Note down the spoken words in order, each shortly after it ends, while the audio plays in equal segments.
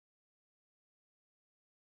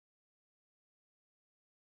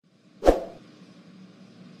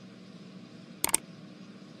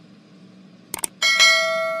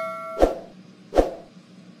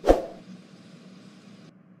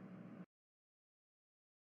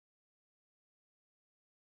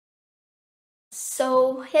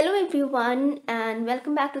Hello everyone and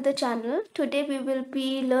welcome back to the channel. Today we will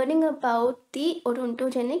be learning about the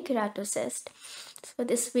odontogenic keratocyst. So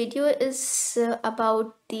this video is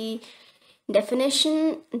about the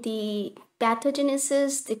definition, the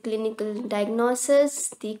pathogenesis, the clinical diagnosis,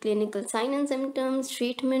 the clinical signs and symptoms,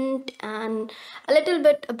 treatment, and a little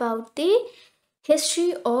bit about the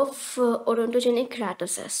history of odontogenic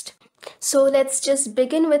keratocyst. So let's just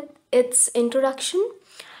begin with its introduction.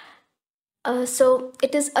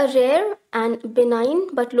 It is a rare and benign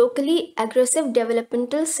but locally aggressive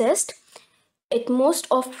developmental cyst. It most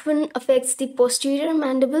often affects the posterior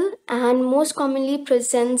mandible and most commonly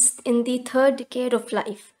presents in the third decade of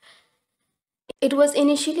life. It was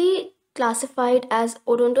initially classified as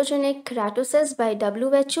odontogenic keratocyst by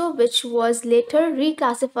WHO, which was later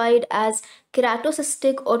reclassified as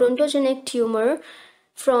keratocystic odontogenic tumor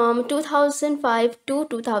from 2005 to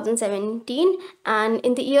 2017, and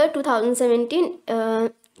in the year 2017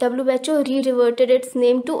 WHO re-reverted its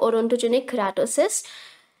name to odontogenic keratocyst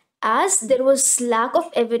as there was lack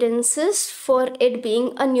of evidences for it being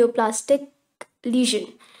a neoplastic lesion.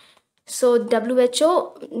 So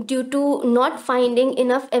WHO, due to not finding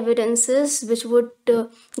enough evidences which would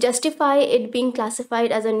justify it being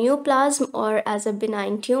classified as a neoplasm or as a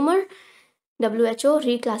benign tumor, WHO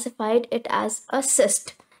reclassified it as a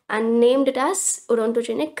cyst and named it as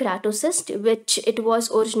odontogenic keratocyst, which it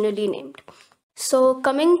was originally named. So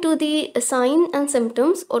coming to the signs and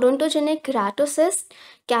symptoms, odontogenic keratocyst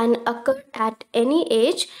can occur at any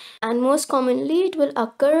age, and most commonly it will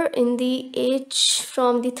occur in the age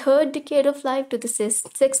from the third decade of life to the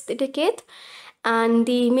sixth decade, and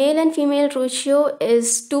the male and female ratio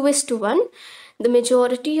is 2:1. The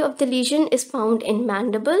majority of the lesion is found in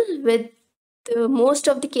mandible, with most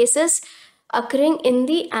of the cases occurring in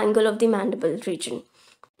the angle of the mandible region.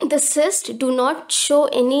 The cysts do not show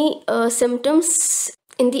any symptoms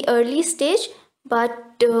in the early stage,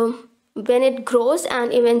 but when it grows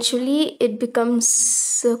and eventually it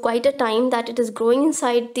becomes quite a time that it is growing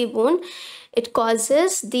inside the bone, it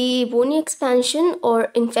causes the bony expansion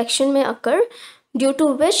or infection may occur, due to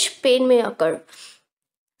which pain may occur.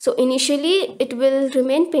 So initially it will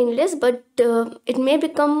remain painless, but it may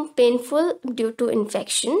become painful due to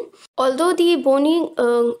infection. Although the bony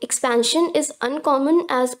expansion is uncommon,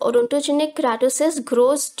 as odontogenic keratocyst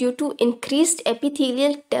grows due to increased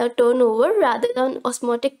epithelial turnover rather than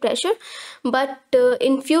osmotic pressure, but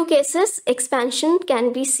in few cases expansion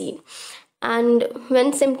can be seen. And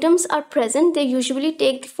when symptoms are present, they usually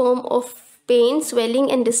take the form of pain,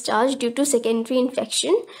 swelling and discharge due to secondary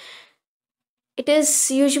infection. It is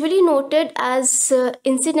usually noted as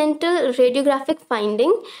incidental radiographic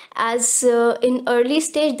finding, as in early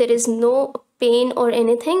stage there is no pain or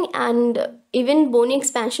anything, and even bony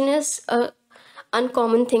expansion is a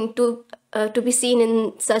uncommon thing to be seen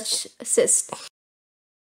in such cysts.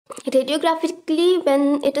 Radiographically,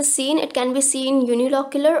 when it is seen, it can be seen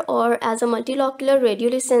unilocular or as a multilocular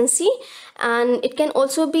radiolucency, and it can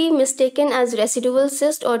also be mistaken as residual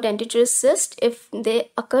cyst or dentigerous cyst if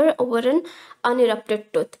they occur over an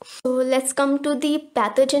unerupted tooth. So let's come to the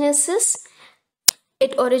pathogenesis.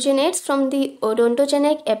 It originates from the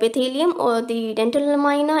odontogenic epithelium or the dental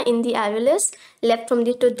lamina in the alveolus left from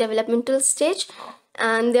the tooth developmental stage,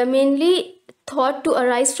 and they are mainly thought to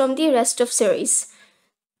arise from the rest of series.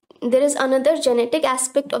 There is another genetic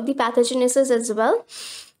aspect of the pathogenesis as well.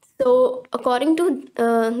 So according to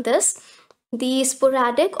this, the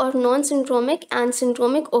sporadic or non-syndromic and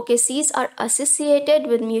syndromic OKCs are associated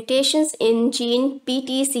with mutations in gene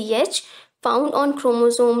PTCH found on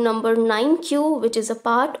chromosome number 9q, which is a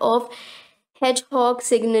part of hedgehog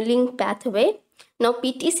signaling pathway. Now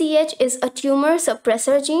PTCH is a tumor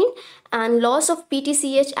suppressor gene, and loss of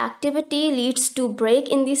PTCH activity leads to break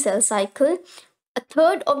in the cell cycle. A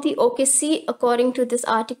third of the OKC, according to this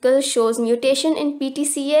article, shows mutation in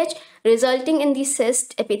PTCH, resulting in the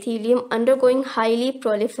cyst epithelium undergoing highly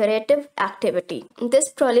proliferative activity. This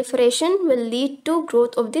proliferation will lead to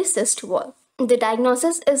growth of the cyst wall. The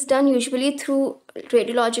diagnosis is done usually through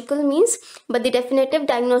radiological means, but the definitive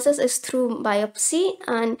diagnosis is through biopsy,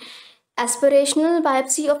 and aspirational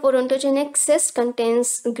biopsy of odontogenic cyst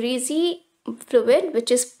contains greasy fluid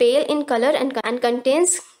which is pale in color and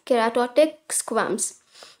contains keratotic squams.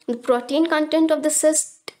 The protein content of the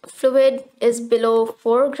cyst fluid is below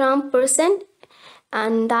 4 gram%,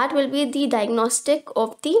 and that will be the diagnostic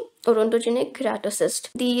of the odontogenic keratocyst.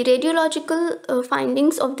 The radiological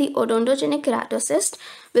findings of the odontogenic keratocyst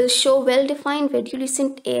will show well-defined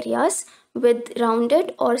radiolucent areas with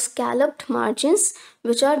rounded or scalloped margins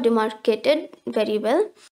which are demarcated very well.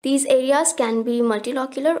 These areas can be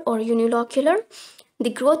multilocular or unilocular. The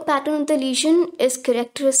growth pattern of the lesion is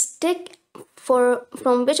characteristic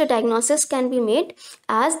from which a diagnosis can be made,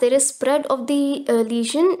 as there is spread of the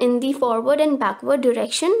lesion in the forward and backward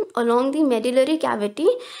direction along the medullary cavity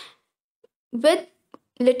with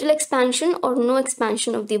little expansion or no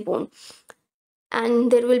expansion of the bone,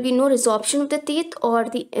 and there will be no resorption of the teeth, or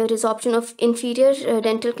the resorption of inferior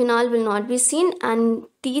dental canal will not be seen, and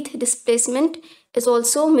teeth displacement is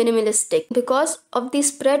also minimalistic because of the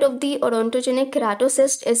spread of the odontogenic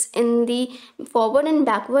keratocyst is in the forward and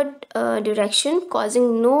backward direction,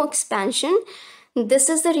 causing no expansion. This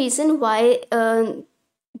is the reason why the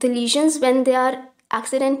lesions, when they are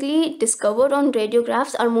accidentally discovered on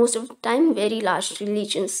radiographs, are most of the time very large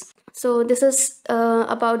lesions. So this is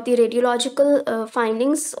about the radiological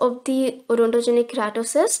findings of the odontogenic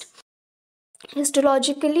keratocyst.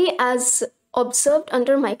 Histologically, as observed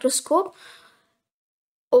under microscope,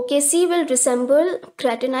 OKC will resemble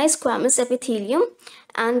keratinized squamous epithelium,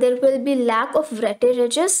 and there will be lack of rete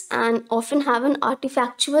ridges and often have an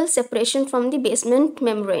artifactual separation from the basement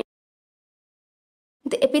membrane.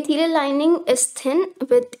 The epithelial lining is thin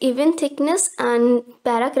with even thickness and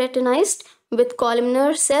parakeratinized with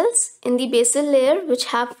columnar cells in the basal layer which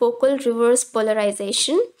have focal reverse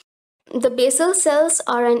polarization. The basal cells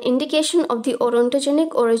are an indication of the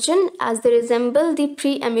odontogenic origin as they resemble the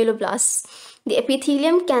pre-amyloblasts. The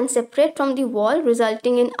epithelium can separate from the wall,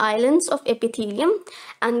 resulting in islands of epithelium,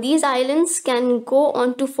 and these islands can go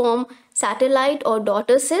on to form satellite or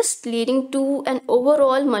daughter cysts, leading to an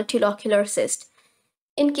overall multilocular cyst.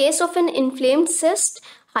 In case of an inflamed cyst,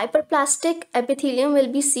 hyperplastic epithelium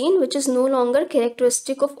will be seen, which is no longer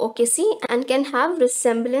characteristic of OKC and can have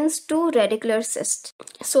resemblance to radicular cyst.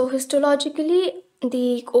 So histologically,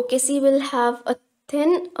 the OKC will have a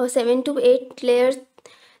thin 7 to 8 layer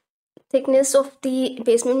thickness of the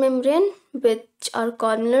basement membrane, which are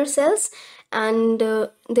columnar cells, and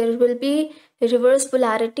there will be reverse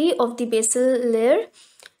polarity of the basal layer.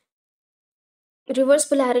 Reverse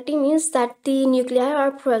polarity means that the nuclei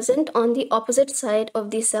are present on the opposite side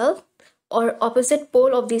of the cell or opposite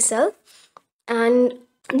pole of the cell, and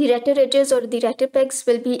the rete ridges or the rete pegs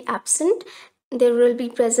will be absent. There will be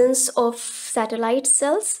presence of satellite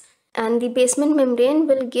cells, and the basement membrane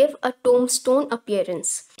will give a tombstone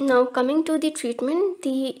appearance. Now coming to the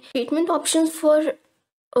treatment options for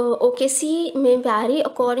OKC may vary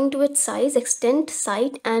according to its size, extent,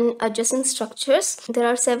 site, and adjacent structures. There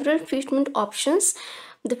are several treatment options.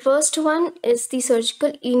 The first one is the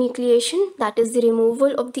surgical enucleation, that is the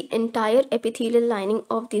removal of the entire epithelial lining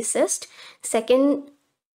of the cyst. Second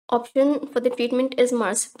option for the treatment is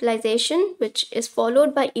marsupialization, which is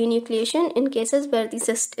followed by enucleation in cases where the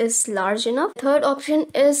cyst is large enough. Third option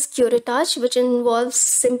is curettage, which involves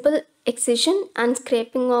simple excision and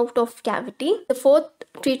scraping out of cavity. The fourth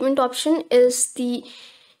treatment option is the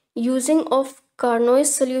using of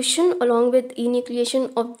Carnoy's solution along with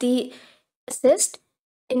enucleation of the cyst,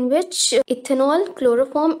 in which ethanol,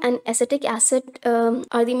 chloroform, and acetic acid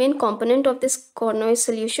are the main component of this Carnoy's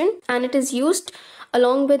solution, and it is used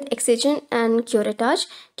along with excision and curettage.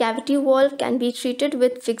 Cavity wall can be treated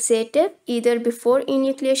with fixative either before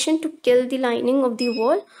enucleation to kill the lining of the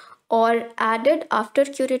wall, or added after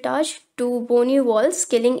curettage to bony walls,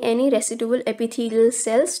 killing any residual epithelial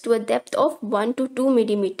cells to a depth of 1 to 2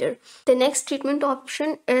 mm. The next treatment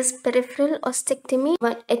option is peripheral ostectomy,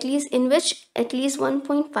 in which at least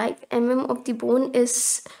 1.5 mm of the bone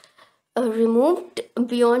is removed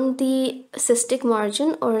beyond the cystic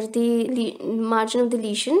margin or the margin of the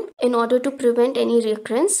lesion in order to prevent any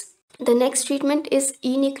recurrence. The next treatment is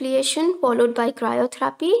enucleation followed by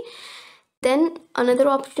cryotherapy. Then another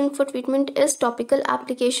option for treatment is topical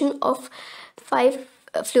application of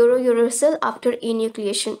 5-fluorouracil after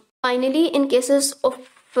enucleation. Finally, in cases of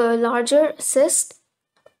larger cysts,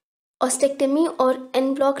 ostectomy or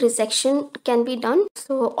en-bloc resection can be done.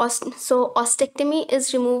 So ostectomy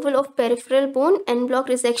is removal of peripheral bone. En-bloc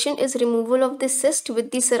resection is removal of the cyst with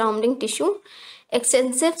the surrounding tissue.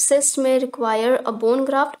 Extensive cysts may require a bone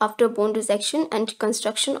graft after bone resection and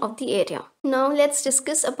reconstruction of the area. Now let's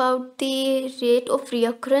discuss about the rate of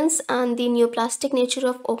recurrence and the neoplastic nature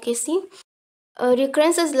of OKC.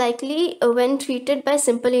 Recurrence is likely when treated by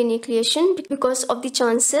simple enucleation because of the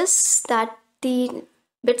chances that the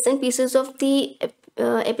bits and pieces of the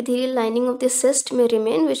epithelial lining of the cyst may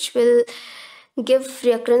remain, which will give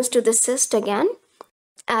recurrence to the cyst again,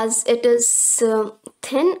 as it is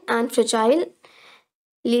thin and fragile,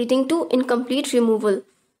 leading to incomplete removal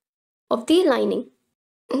of the lining.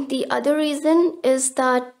 The other reason is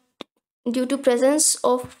that due to presence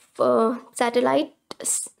of satellite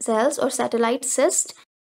cells or satellite cyst,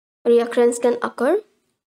 recurrence can occur.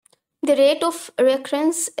 The rate of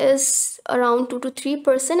recurrence is around 2 to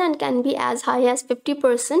 3% and can be as high as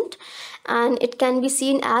 50%, and it can be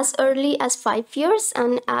seen as early as 5 years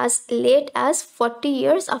and as late as 40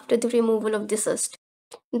 years after the removal of the cyst.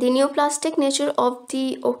 The neoplastic nature of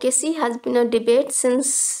the OKC has been a debate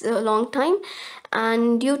since a long time,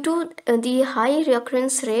 and due to the high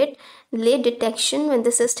recurrence rate, late detection when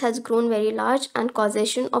the cyst has grown very large, and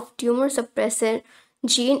causation of tumor suppressor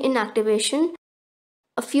gene inactivation,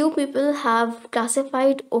 a few people have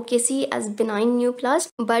classified OKC as benign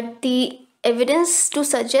neoplasm, but the evidence to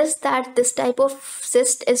suggest that this type of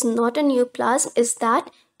cyst is not a neoplasm is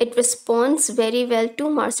that it responds very well to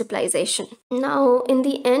marsupialization. Now, in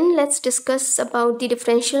the end, let's discuss about the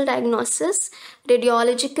differential diagnosis.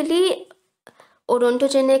 Radiologically,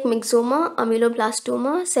 odontogenic myxoma,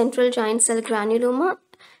 ameloblastoma, central giant cell granuloma,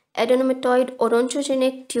 adenomatoid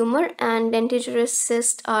odontogenic tumor, and dentigerous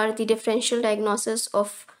cyst are the differential diagnosis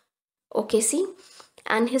of OKC.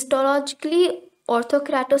 And histologically,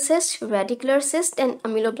 orthokeratocyst, radicular cyst, and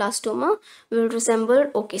ameloblastoma will resemble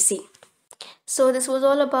OKC. So this was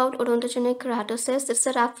all about odontogenic keratocyst. It's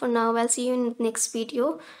a wrap for now. I'll see you in the next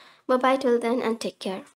video. Bye bye till then, and take care.